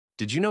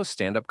Did you know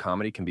stand-up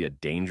comedy can be a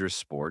dangerous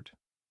sport?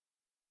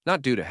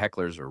 Not due to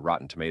hecklers or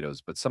rotten tomatoes,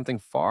 but something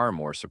far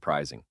more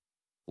surprising.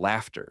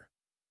 Laughter.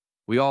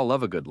 We all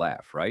love a good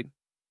laugh, right?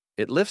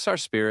 It lifts our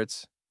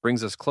spirits,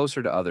 brings us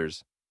closer to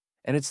others,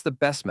 and it's the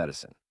best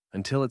medicine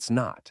until it's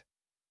not.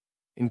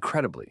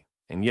 Incredibly,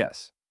 and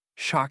yes,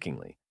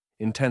 shockingly,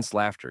 intense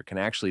laughter can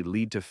actually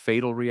lead to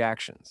fatal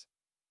reactions.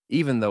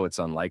 Even though it's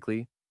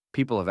unlikely,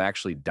 people have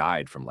actually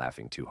died from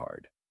laughing too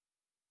hard.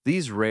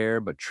 These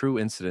rare but true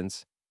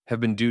incidents have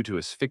been due to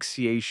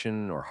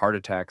asphyxiation or heart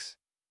attacks,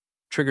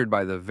 triggered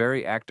by the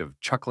very act of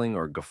chuckling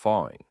or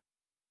guffawing.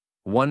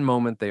 One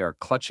moment they are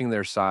clutching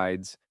their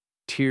sides,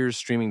 tears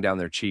streaming down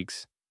their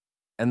cheeks,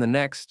 and the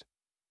next,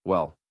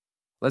 well,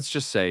 let's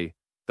just say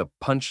the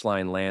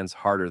punchline lands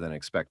harder than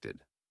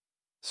expected.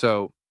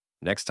 So,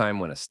 next time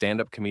when a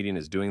stand-up comedian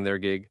is doing their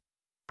gig,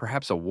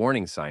 perhaps a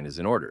warning sign is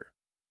in order.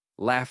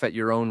 Laugh at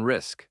your own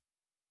risk.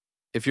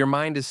 If your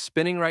mind is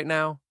spinning right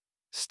now,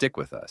 stick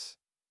with us,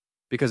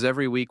 because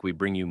every week we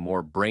bring you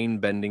more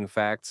brain-bending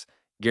facts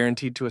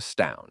guaranteed to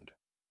astound.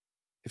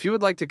 If you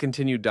would like to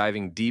continue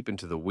diving deep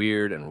into the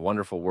weird and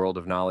wonderful world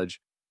of knowledge,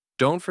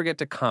 don't forget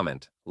to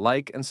comment,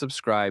 like, and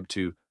subscribe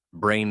to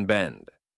Brain Bend.